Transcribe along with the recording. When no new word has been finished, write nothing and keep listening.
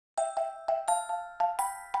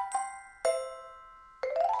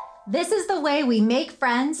This Is the Way We Make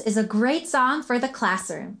Friends is a great song for the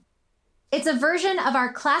classroom. It's a version of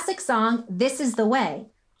our classic song, This Is the Way,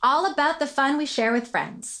 all about the fun we share with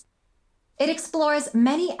friends. It explores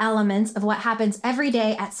many elements of what happens every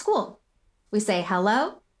day at school. We say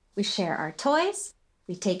hello, we share our toys,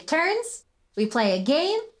 we take turns, we play a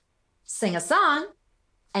game, sing a song,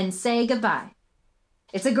 and say goodbye.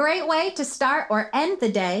 It's a great way to start or end the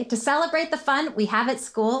day to celebrate the fun we have at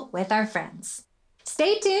school with our friends.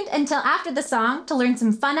 Stay tuned until after the song to learn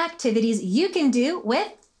some fun activities you can do with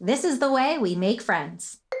This Is the Way We Make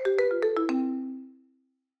Friends.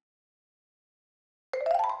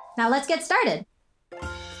 Now let's get started.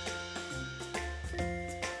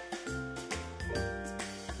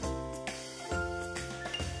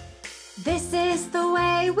 This is the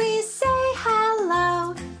way we say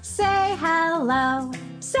hello, say hello,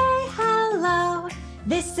 say hello.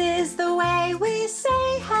 This is the way we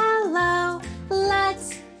say hello.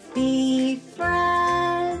 Let's be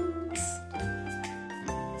friends.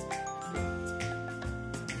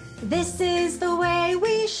 This is the way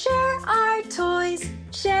we share our toys,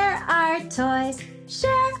 share our toys,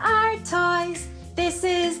 share our toys. This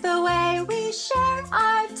is the way we share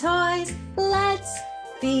our toys. Let's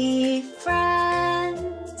be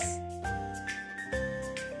friends.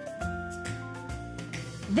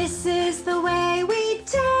 This is the way we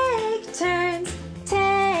take turns,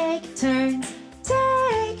 take turns,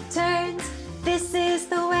 take turns. This is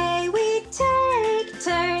the way we take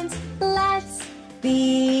turns. Let's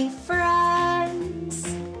be friends.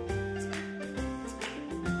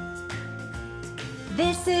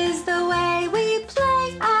 This is the way we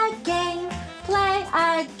play a game, play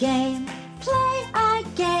a game, play a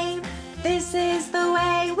game. This is the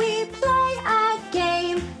way we play a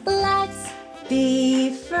game. Let's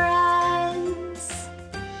be friends.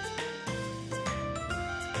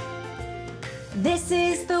 This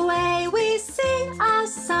is the way we sing a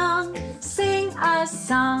song, sing a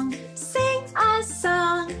song, sing a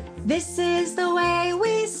song. This is the way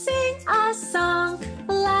we sing a song.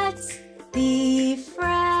 Let's be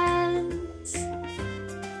friends.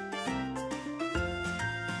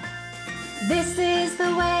 This is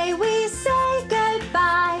the way we say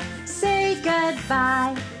goodbye, say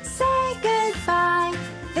goodbye, say goodbye.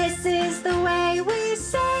 This is the way we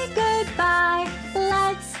say goodbye.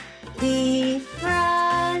 Let's be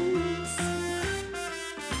friends.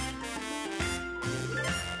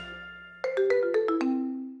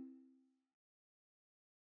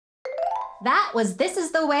 That was This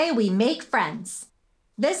Is the Way We Make Friends.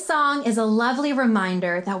 This song is a lovely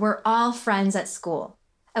reminder that we're all friends at school.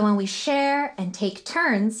 And when we share and take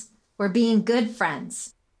turns, we're being good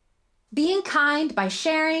friends. Being kind by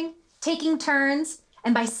sharing, taking turns,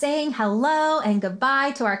 and by saying hello and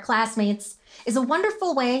goodbye to our classmates is a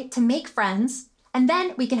wonderful way to make friends, and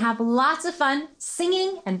then we can have lots of fun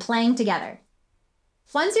singing and playing together.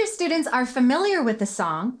 Once your students are familiar with the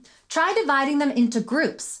song, try dividing them into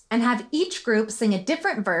groups and have each group sing a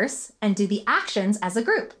different verse and do the actions as a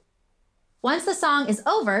group. Once the song is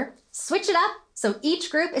over, switch it up so each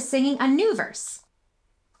group is singing a new verse.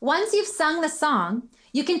 Once you've sung the song,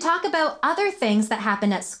 you can talk about other things that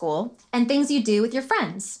happen at school and things you do with your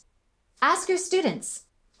friends. Ask your students,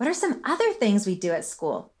 what are some other things we do at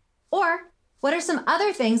school? Or what are some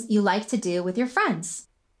other things you like to do with your friends?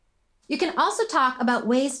 You can also talk about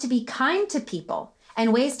ways to be kind to people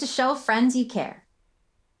and ways to show friends you care.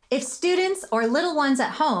 If students or little ones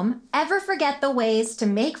at home ever forget the ways to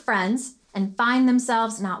make friends and find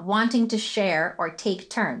themselves not wanting to share or take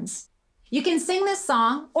turns, you can sing this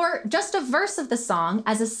song or just a verse of the song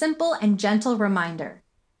as a simple and gentle reminder.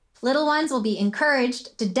 Little ones will be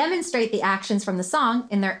encouraged to demonstrate the actions from the song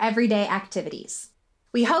in their everyday activities.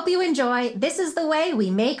 We hope you enjoy This Is the Way We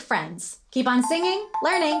Make Friends. Keep on singing,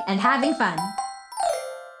 learning, and having fun.